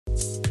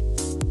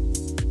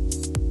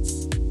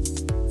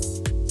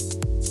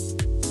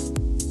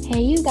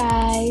Hey, you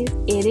guys,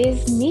 it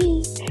is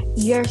me,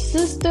 your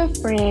sister,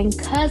 friend,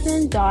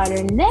 cousin,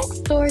 daughter, next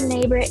door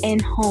neighbor,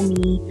 and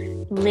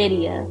homie,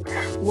 Lydia.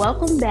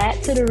 Welcome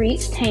back to the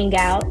Reached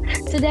Hangout.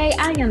 Today,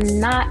 I am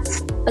not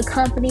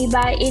accompanied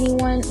by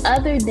anyone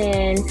other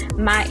than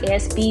my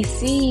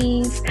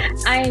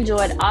SBCs. I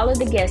enjoyed all of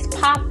the guest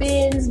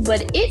pop-ins,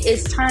 but it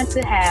is time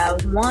to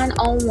have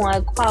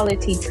one-on-one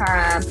quality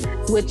time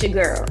with your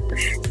girl.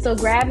 So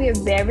grab your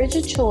beverage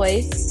of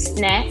choice,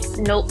 snack,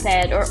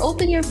 notepad, or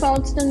open your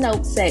phone to the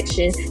notes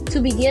section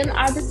to begin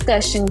our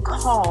discussion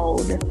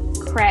called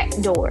Crack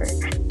Door.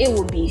 It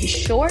will be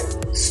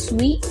short,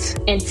 sweet,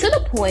 and to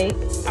the point.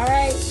 All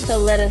right, so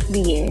let us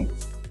begin.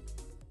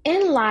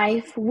 In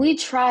life, we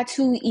try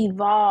to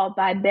evolve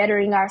by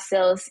bettering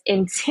ourselves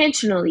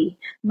intentionally,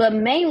 but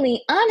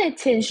mainly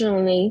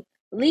unintentionally,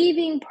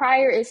 leaving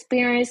prior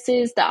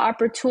experiences the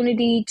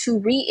opportunity to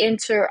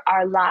re-enter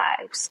our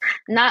lives,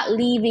 not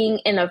leaving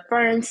in a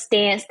firm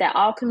stance that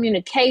all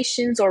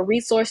communications or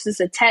resources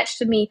attached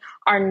to me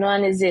are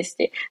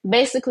non-existent.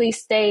 Basically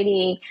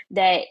stating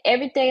that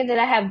everything that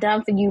I have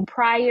done for you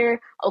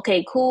prior,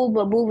 okay, cool,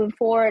 but moving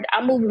forward,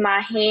 I'm moving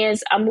my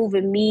hands, I'm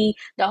moving me.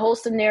 The whole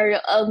scenario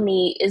of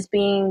me is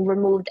being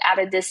removed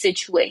out of this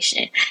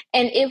situation.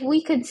 And if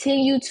we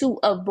continue to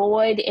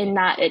avoid and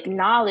not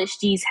acknowledge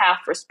these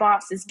half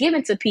responses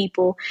given to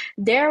people,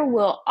 there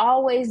will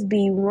always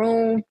be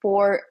room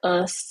for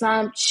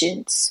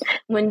assumptions.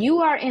 When you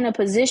are in a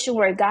position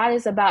where God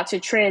is about to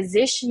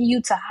transition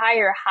you to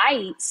higher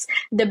heights,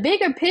 the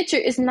bigger picture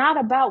is not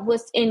about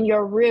what's in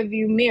your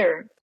rearview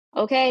mirror.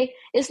 Okay?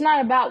 It's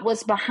not about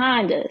what's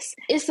behind us.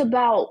 It's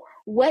about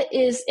what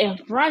is in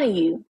front of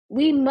you.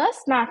 We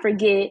must not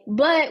forget,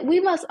 but we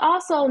must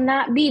also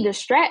not be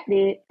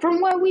distracted from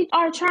where we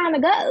are trying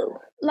to go.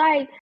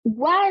 Like,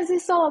 why is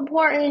it so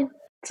important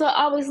to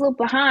always look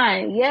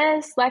behind?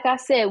 Yes, like I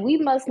said, we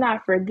must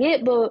not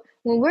forget, but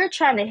when we're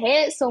trying to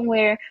head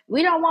somewhere,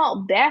 we don't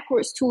walk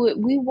backwards to it.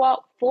 We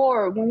walk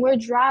forward. When we're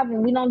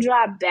driving, we don't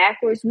drive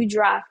backwards, we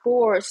drive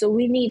forward. So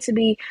we need to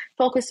be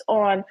focused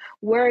on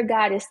where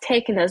God is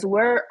taking us.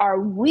 Where are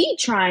we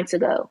trying to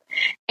go?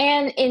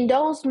 And in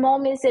those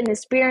moments and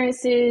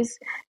experiences,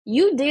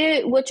 you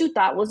did what you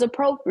thought was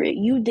appropriate.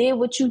 You did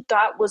what you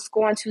thought was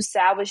going to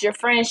salvage your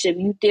friendship.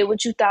 You did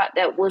what you thought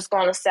that was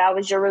going to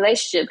salvage your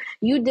relationship.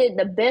 You did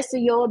the best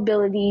of your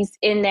abilities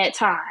in that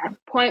time,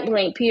 point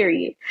blank,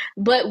 period.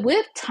 But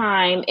with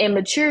time and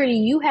maturity,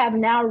 you have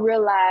now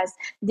realized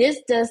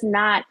this does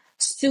not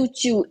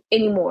suit you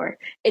anymore.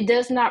 It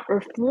does not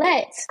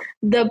reflect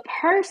the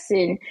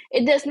person.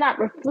 It does not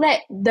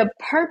reflect the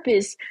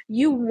purpose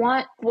you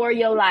want for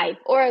your life,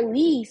 or at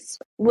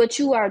least what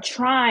you are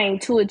trying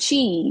to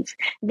achieve.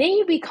 Then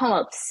you become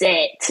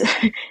upset.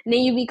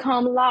 Then you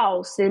become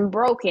lost and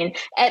broken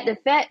at the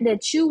fact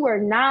that you were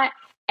not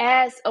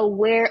as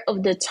aware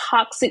of the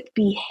toxic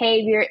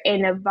behavior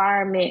and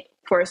environment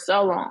for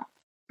so long.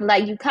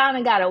 Like, you kind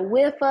of got a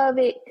whiff of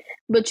it,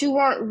 but you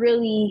weren't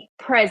really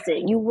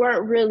present. You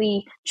weren't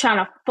really trying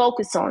to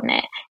focus on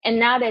that. And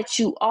now that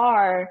you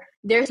are,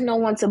 there's no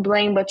one to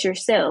blame but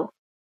yourself.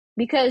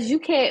 Because you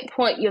can't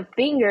point your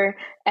finger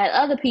at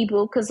other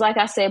people, because like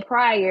I said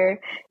prior,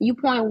 you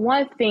point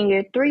one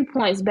finger, 3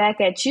 points back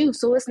at you.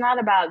 So it's not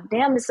about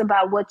them, it's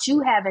about what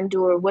you have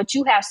endured, what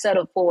you have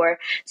settled for.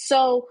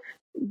 So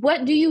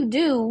what do you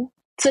do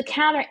to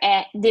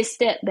counteract this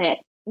step back?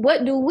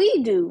 What do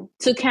we do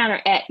to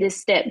counteract this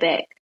step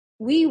back?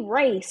 We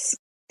race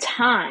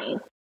time.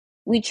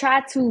 We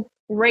try to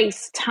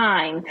race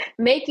time,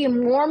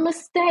 making more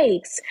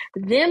mistakes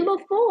than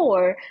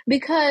before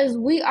because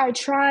we are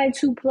trying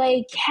to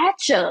play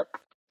catch up,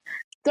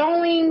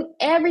 throwing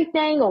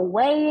everything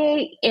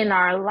away in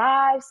our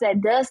lives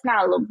that does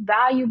not look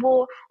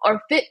valuable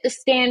or fit the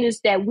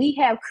standards that we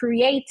have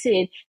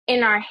created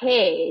in our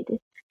head.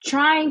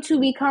 Trying to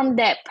become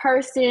that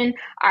person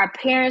our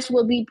parents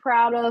will be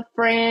proud of,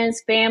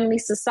 friends, family,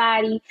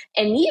 society,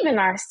 and even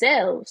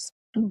ourselves.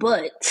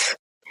 But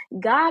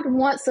God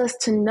wants us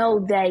to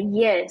know that,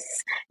 yes,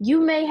 you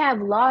may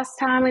have lost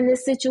time in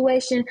this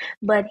situation,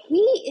 but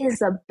He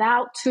is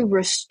about to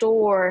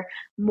restore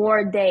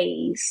more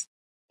days.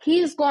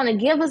 He's going to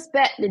give us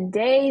back the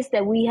days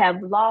that we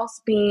have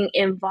lost being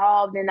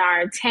involved in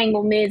our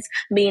entanglements,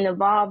 being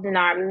involved in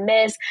our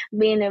mess,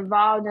 being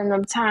involved in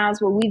them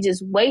times where we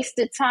just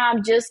wasted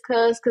time just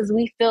because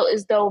we felt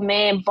as though,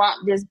 man,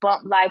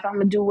 bump life, I'm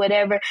going to do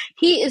whatever.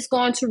 He is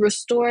going to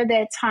restore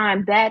that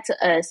time back to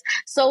us.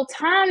 So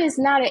time is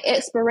not an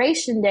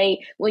expiration date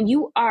when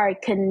you are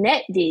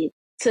connected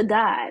to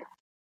God.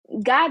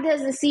 God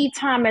doesn't see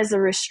time as a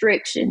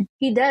restriction.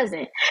 He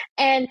doesn't.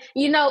 And,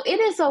 it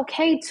is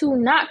okay to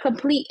not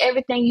complete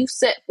everything you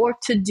set forth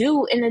to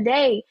do in a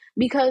day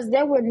because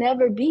there will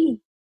never be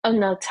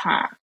enough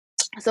time.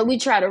 So we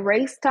try to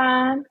race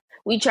time.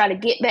 We try to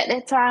get back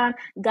that time.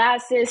 God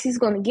says He's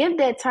going to give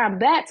that time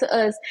back to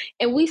us.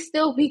 And we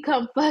still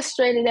become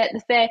frustrated at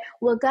the fact,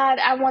 well, God,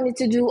 I wanted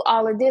to do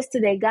all of this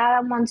today. God, I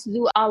wanted to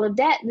do all of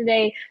that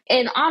today.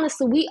 And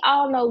honestly, we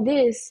all know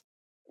this.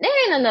 There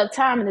ain't enough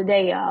time in the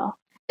day, y'all.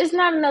 It's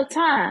not enough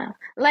time.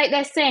 Like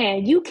that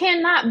saying, you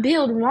cannot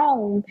build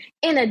Rome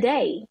in a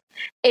day.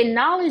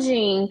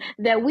 Acknowledging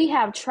that we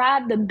have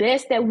tried the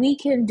best that we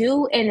can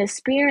do and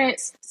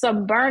experience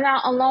some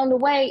burnout along the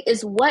way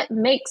is what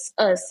makes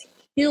us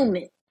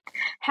human.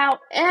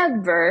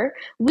 However,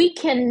 we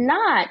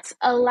cannot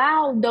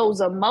allow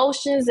those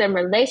emotions and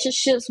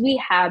relationships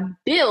we have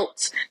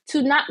built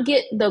to not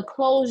get the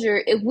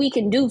closure if we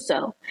can do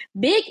so.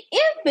 Big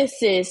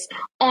emphasis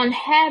on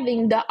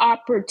having the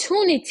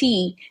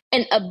opportunity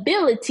and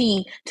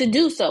ability to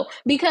do so.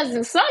 Because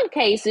in some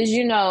cases,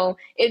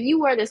 if you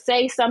were to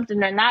say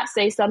something or not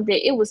say something,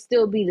 it would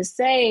still be the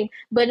same.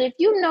 But if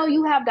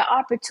you have the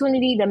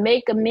opportunity to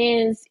make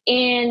amends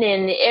in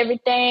and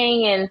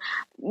everything, and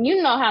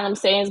you know how them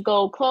sayings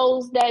go,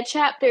 close that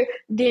chapter,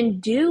 then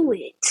do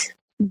it.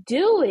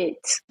 Do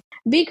it.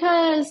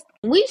 Because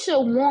we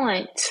should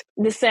want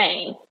the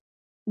same.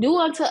 Do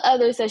unto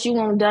others as you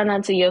want done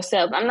unto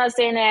yourself. I'm not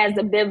saying that as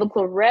a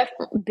biblical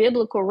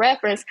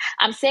reference.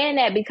 I'm saying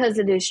that because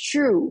it is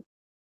true.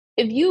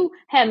 If you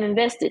have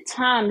invested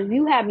time, if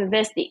you have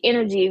invested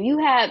energy, if you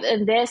have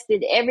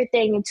invested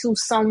everything into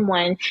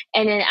someone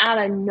and then out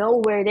of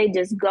nowhere they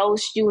just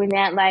ghost you and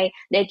act like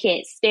they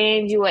can't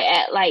stand you or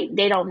act like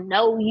they don't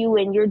know you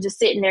and you're just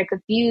sitting there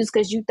confused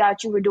because you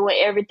thought you were doing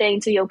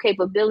everything to your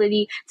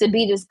capability to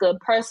be this good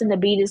person, to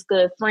be this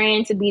good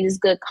friend, to be this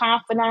good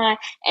confidant,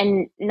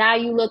 and now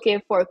you're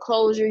looking for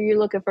closure, you're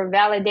looking for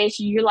validation,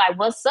 you're like,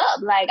 what's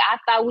up? Like, I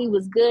thought we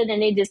was good, and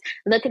they just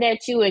looking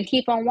at you and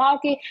keep on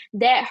walking.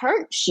 That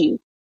hurts you.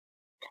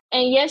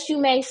 And yes, you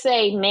may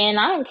say, man,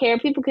 I don't care.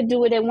 People could do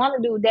what they want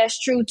to do. That's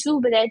true too.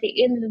 But at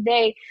the end of the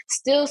day,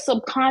 still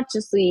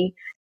subconsciously,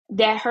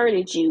 that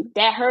hurted you.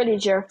 That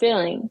hurted your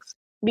feelings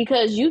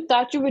because you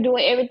thought you were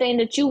doing everything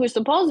that you were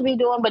supposed to be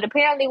doing, but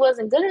apparently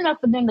wasn't good enough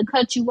for them to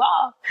cut you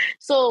off.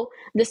 So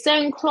the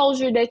same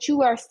closure that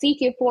you are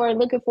seeking for and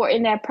looking for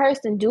in that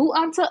person, do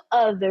unto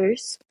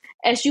others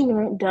as you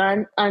want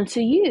done unto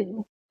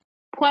you.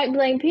 Point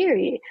blank,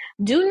 period.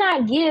 Do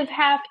not give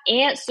half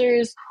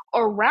answers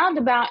or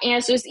roundabout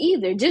answers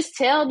either. Just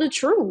tell the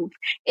truth.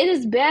 It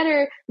is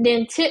better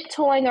than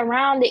tiptoeing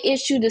around the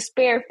issue to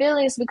spare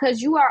feelings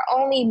because you are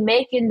only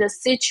making the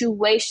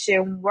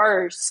situation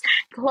worse.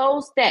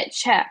 Close that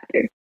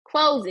chapter.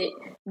 Close it.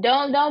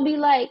 Don't be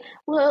like,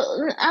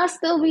 well, I'll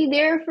still be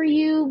there for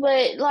you,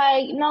 but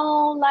like,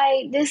 no,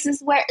 like this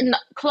is where, no,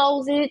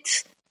 close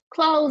it.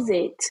 Close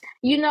it.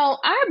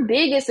 Our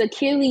biggest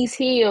Achilles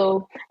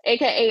heel,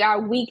 aka our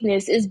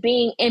weakness, is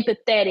being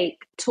empathetic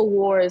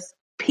towards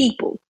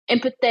people,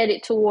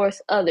 empathetic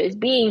towards others,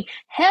 being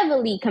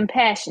heavily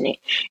compassionate.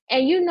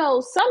 And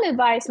some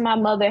advice my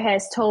mother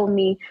has told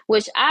me,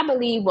 which I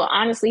believe will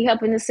honestly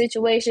help in the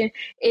situation,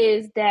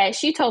 is that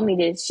she told me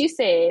this. She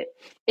said,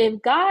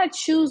 if God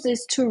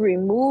chooses to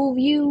remove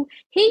you,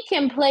 he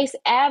can place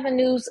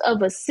avenues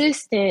of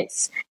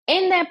assistance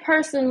in that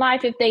person's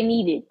life if they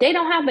need it. They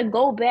don't have to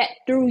go back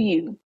through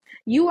you.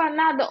 You are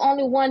not the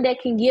only one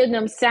that can give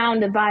them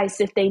sound advice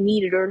if they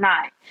need it or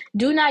not.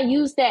 Do not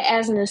use that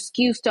as an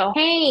excuse to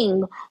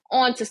hang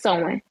on to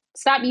someone.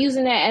 Stop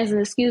using that as an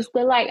excuse.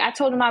 But like I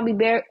told them, I'll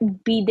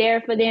be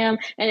there for them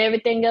and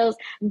everything else.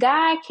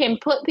 God can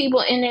put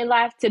people in their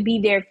life to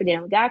be there for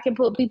them. God can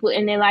put people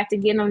in their life to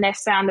give them that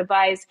sound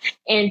advice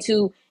and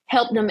to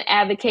help them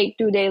advocate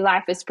through their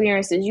life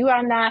experiences. You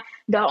are not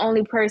the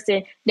only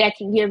person that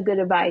can give good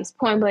advice,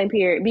 point blank,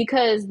 period,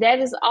 because that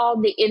is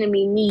all the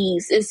enemy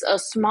needs. It's a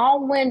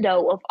small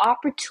window of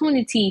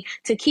opportunity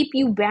to keep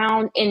you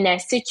bound in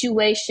that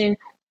situation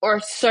or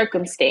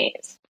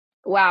circumstance.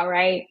 Wow,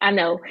 right? I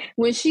know.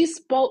 When she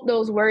spoke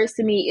those words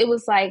to me, it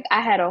was like I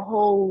had a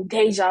whole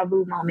deja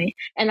vu moment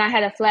and I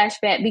had a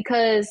flashback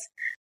because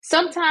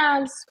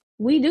sometimes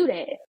we do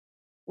that.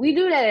 We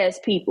do that as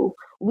people.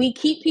 We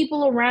keep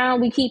people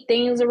around, we keep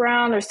things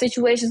around or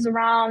situations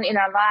around in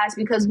our lives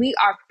because we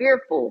are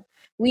fearful.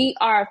 We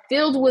are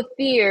filled with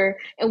fear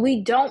and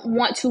we don't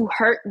want to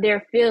hurt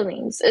their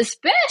feelings,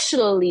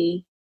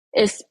 especially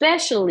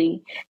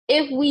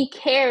if we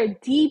care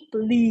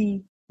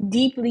deeply,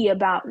 deeply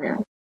about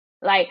them.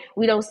 Like,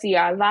 we don't see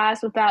our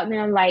lives without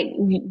them. Like,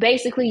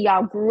 basically,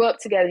 y'all grew up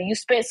together. You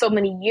spent so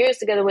many years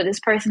together with this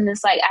person.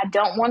 It's like, I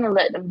don't want to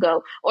let them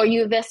go. Or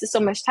you invested so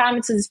much time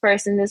into this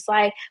person. It's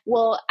like,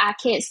 well, I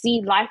can't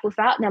see life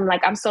without them.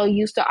 Like, I'm so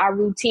used to our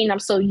routine. I'm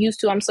so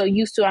used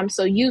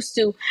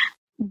to.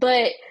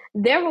 But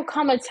there will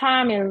come a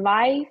time in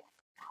life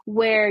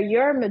where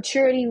your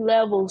maturity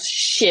levels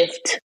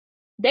shift.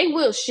 They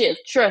will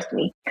shift, trust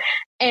me.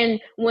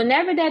 And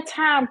whenever that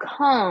time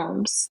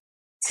comes,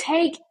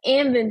 take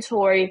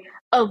inventory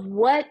of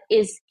what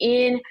is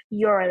in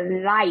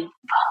your life.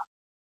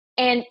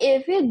 And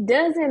if it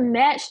doesn't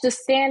match the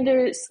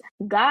standards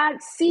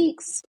God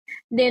seeks,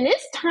 then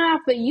it's time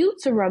for you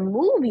to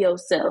remove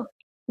yourself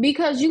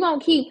because you're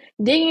going to keep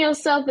digging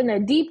yourself in a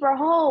deeper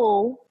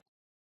hole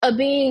of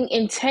being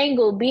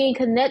entangled, being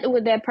connected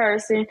with that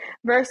person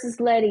versus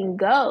letting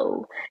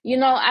go.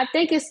 I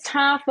think it's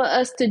time for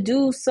us to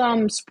do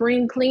some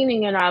spring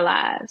cleaning in our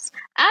lives.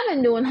 I've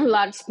been doing a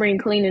lot of spring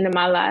cleaning in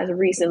my lives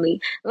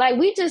recently. Like,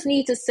 we just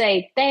need to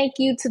say thank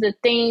you to the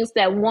things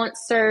that once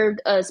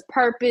served us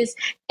purpose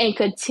and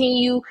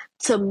continue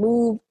to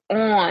move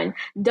on.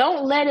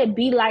 Don't let it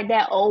be like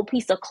that old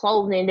piece of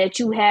clothing that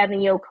you have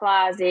in your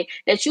closet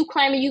that you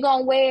claiming you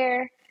gonna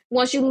wear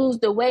once you lose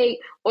the weight,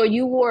 or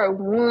you wore it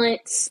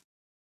once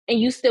and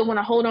you still want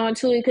to hold on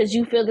to it because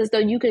you feel as though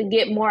you could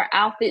get more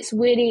outfits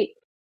with it.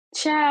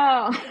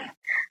 Child,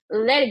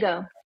 let it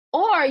go.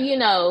 Or,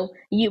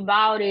 you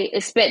bought it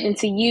expecting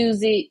to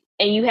use it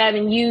and you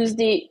haven't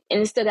used it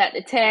and it still got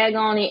the tag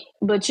on it,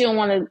 but you don't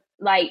want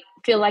to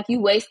feel like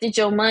you wasted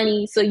your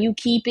money, so you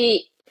keep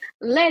it.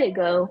 Let it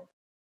go.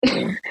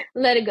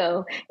 Let it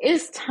go.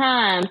 It's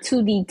time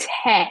to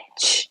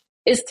detach.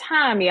 It's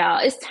time, y'all.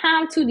 It's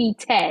time to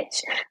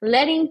detach.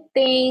 Letting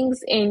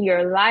things in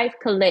your life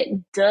collect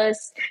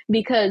dust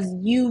because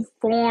you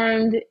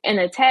formed an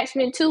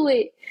attachment to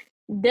it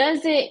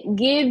doesn't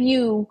give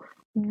you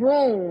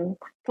room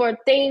for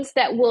things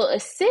that will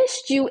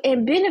assist you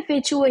and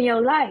benefit you in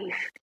your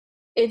life.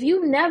 If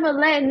you never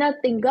let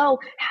nothing go,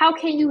 how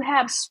can you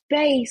have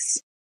space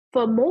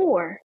for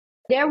more?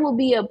 There will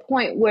be a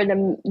point where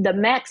the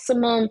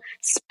maximum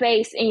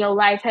space in your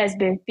life has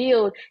been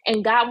filled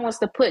and God wants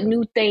to put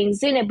new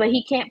things in it, but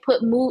he can't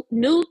put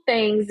new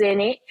things in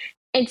it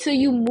until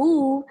you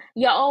move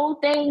your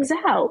old things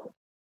out.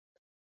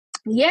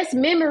 Yes,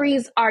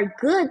 memories are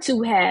good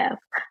to have.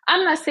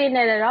 I'm not saying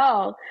that at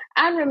all.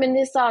 I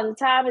reminisce all the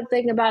time and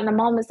think about the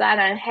moments I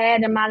done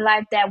had in my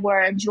life that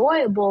were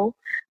enjoyable,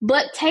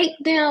 but take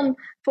them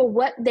for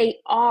what they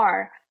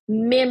are,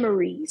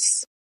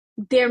 memories.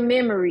 They're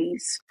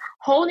memories.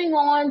 Holding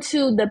on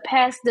to the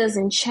past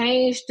doesn't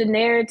change the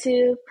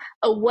narrative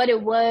of what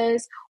it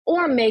was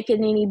or make it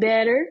any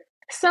better.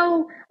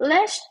 So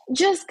let's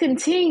just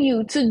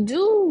continue to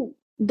do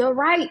the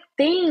right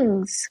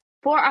things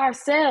for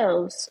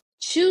ourselves.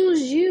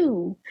 Choose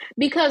you,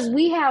 because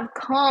we have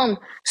come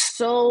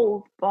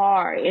so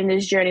far in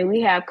this journey.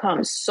 We have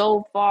come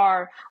so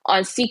far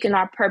on seeking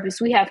our purpose.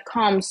 We have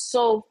come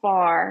so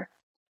far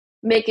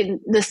making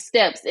the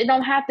steps. It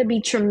don't have to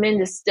be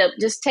tremendous step.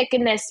 Just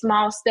taking that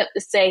small step to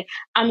say,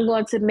 I'm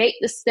going to make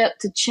the step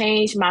to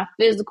change my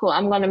physical.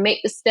 I'm going to make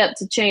the step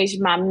to change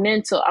my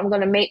mental. I'm going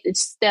to make the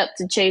step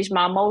to change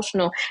my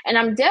emotional. And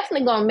I'm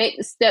definitely going to make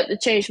the step to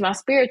change my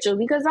spiritual,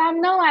 because I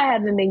know I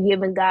haven't been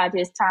giving God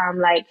his time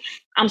like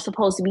I'm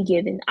supposed to be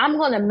giving. I'm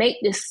going to make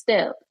this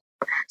step.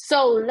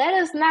 So let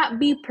us not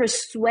be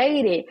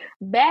persuaded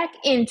back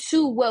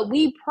into what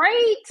we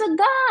prayed to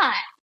God.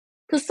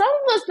 Because some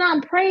of us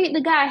not prayed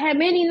to God, had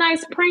many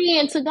nights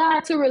praying to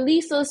God to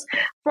release us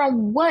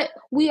from what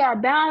we are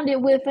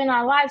bounded with in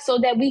our life so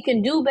that we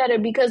can do better,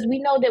 because we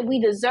know that we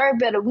deserve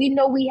better. We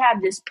know we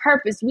have this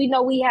purpose. We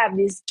know we have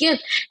this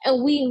gift,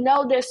 and we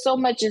know there's so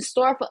much in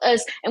store for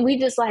us. And we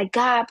just like,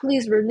 God,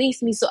 please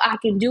release me so I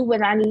can do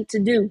what I need to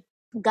do.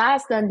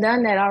 God's done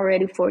that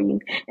already for you.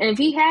 And if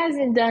he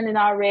hasn't done it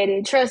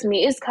already, trust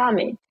me, it's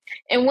coming.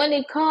 And when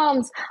it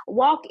comes,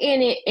 walk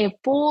in it in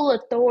full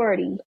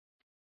authority,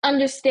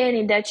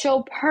 understanding that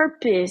your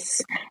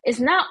purpose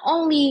is not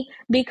only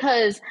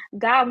because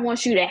God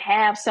wants you to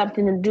have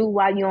something to do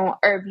while you're on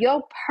earth.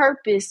 Your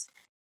purpose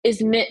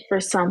is meant for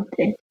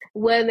something,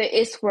 whether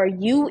it's for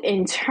you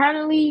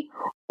internally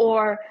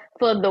or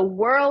for the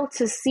world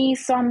to see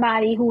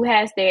somebody who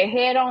has their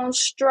head on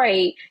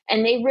straight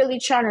and they really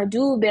trying to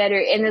do better,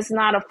 and it's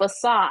not a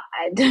facade.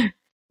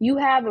 You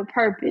have a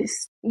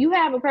purpose. You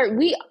have a purpose.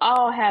 We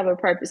all have a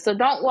purpose. So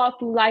don't walk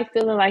through life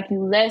feeling like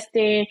you less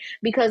than,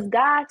 because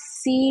God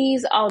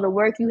sees all the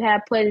work you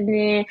have put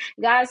in.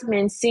 God's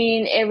been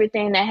seeing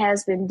everything that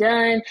has been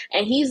done,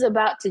 and he's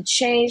about to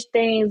change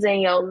things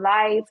in your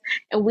life,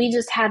 and we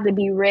just have to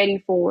be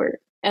ready for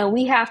it. And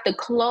we have to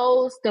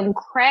close them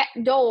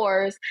cracked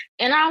doors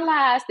in our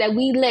lives that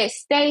we let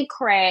stay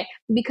cracked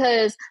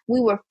because we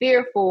were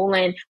fearful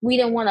and we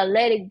didn't want to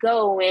let it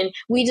go. And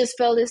we just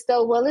felt as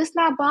though, well, it's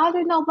not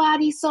bothering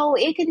nobody, so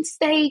it can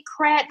stay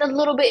cracked a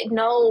little bit.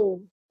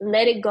 No,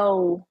 let it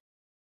go.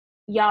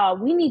 Y'all,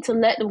 we need to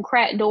let them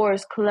cracked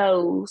doors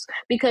close,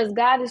 because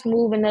God is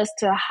moving us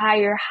to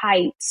higher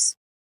heights.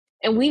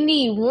 And we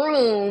need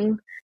room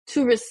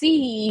to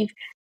receive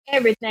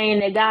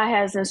everything that God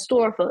has in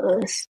store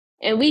for us.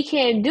 And we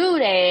can't do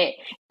that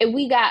if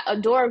we got a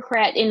door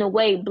cracked in the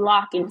way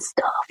blocking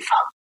stuff.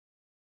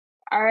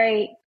 All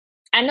right.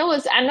 I know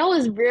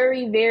it's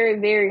very, very,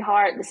 very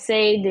hard to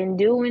say than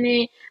doing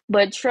it,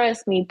 but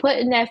trust me,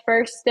 putting that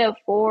first step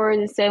forward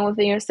and saying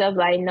within yourself,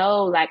 like,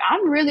 no, like,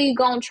 I'm really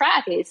gonna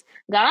try this.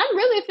 God, I'm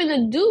really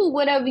finna do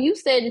whatever you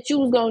said that you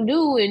was gonna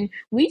do, and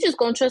we just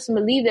gonna trust and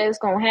believe that it's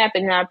gonna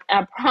happen. And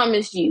I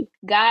promise you,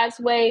 God's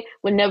way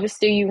will never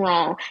steer you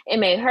wrong. It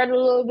may hurt a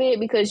little bit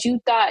because you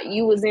thought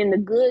you was in the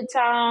good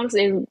times,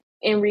 and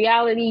in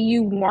reality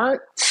you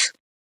weren't,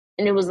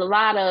 and it was a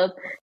lot of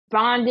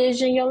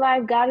bondage in your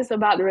life. God is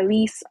about to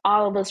release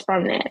all of us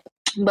from that.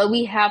 But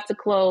we have to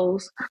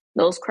close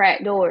those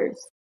cracked doors.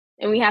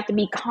 And we have to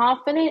be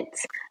confident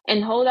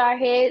and hold our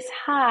heads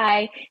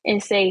high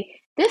and say,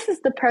 this is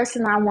the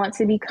person I want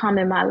to become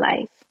in my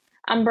life.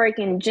 I'm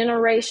breaking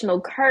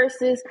generational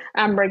curses.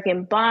 I'm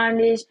breaking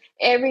bondage.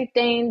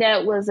 Everything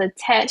that was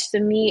attached to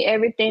me,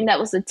 everything that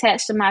was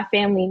attached to my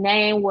family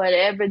name,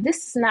 whatever.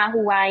 This is not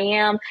who I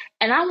am.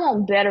 And I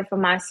want better for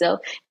myself.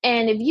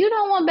 And if you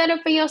don't want better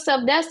for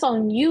yourself, that's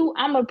on you.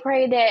 I'm going to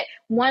pray that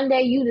one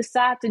day you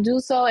decide to do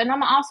so. And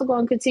I'm also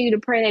going to continue to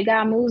pray that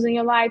God moves in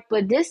your life.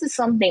 But this is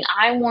something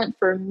I want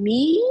for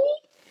me.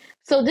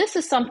 So this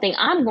is something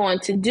I'm going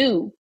to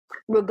do.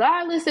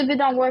 Regardless if it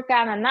don't work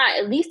out or not,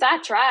 at least I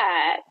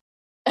tried.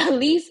 At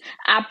least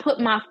I put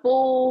my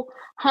full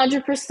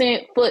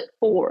 100% foot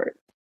forward.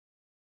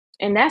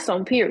 And that's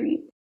on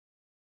period.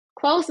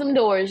 Close them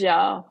doors,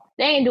 y'all.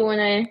 They ain't doing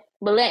nothing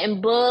but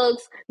letting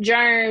bugs,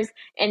 germs,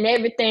 and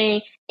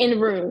everything in the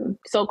room.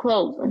 So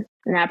close them.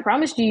 And I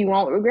promise you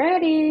won't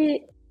regret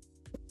it.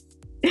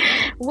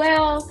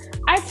 Well,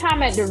 our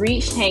time at the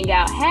Reach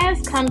Hangout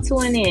has come to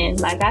an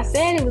end. Like I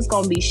said, it was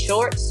going to be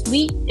short,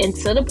 sweet, and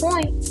to the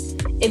point.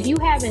 If you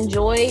have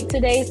enjoyed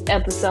today's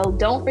episode,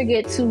 don't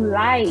forget to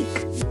like,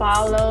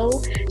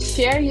 follow,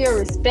 share your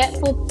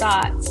respectful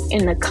thoughts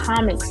in the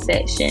comments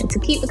section to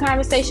keep the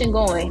conversation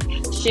going.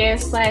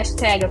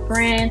 Share/tag a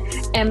friend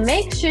and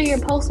make sure your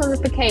post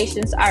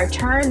notifications are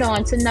turned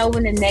on to know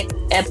when the next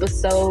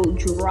episode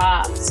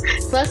drops.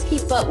 Plus,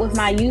 keep up with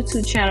my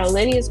YouTube channel,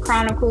 Lydia's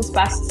Chronicles,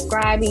 by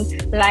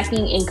subscribing,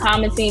 liking, and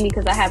commenting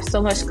because I have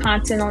so much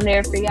content on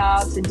there for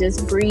y'all to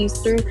just breeze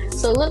through.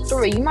 So look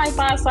through it. You might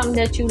find something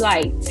that you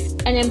like.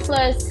 And then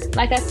plus,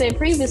 like I said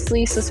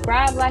previously,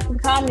 subscribe, like,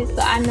 and comment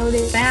so I know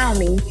they found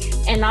me.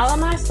 And all of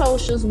my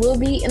socials will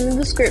be in the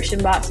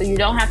description box, so you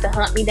don't have to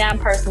hunt me down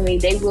personally.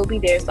 They will be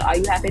there, so all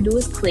you have to do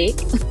is click.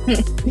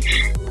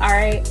 All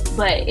right?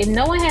 But if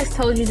no one has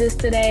told you this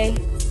today,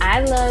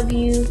 I love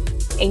you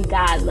and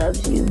God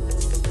loves you.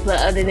 But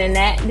other than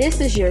that,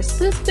 this is your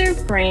sister,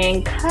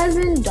 friend,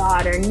 cousin,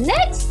 daughter,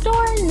 next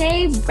door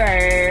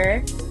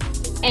neighbor,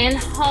 and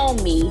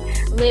homie,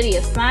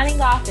 Lydia,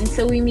 signing off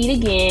until we meet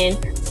again.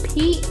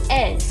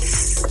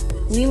 P.S.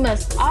 We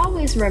must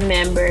always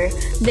remember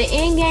the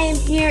end game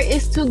here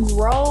is to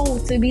grow,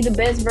 to be the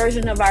best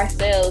version of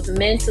ourselves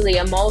mentally,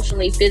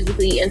 emotionally,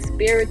 physically, and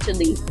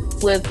spiritually.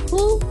 With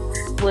who?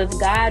 With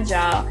God,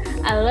 y'all.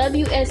 I love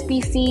you,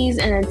 SBCs,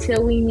 and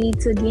until we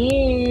meet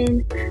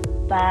again,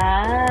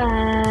 bye.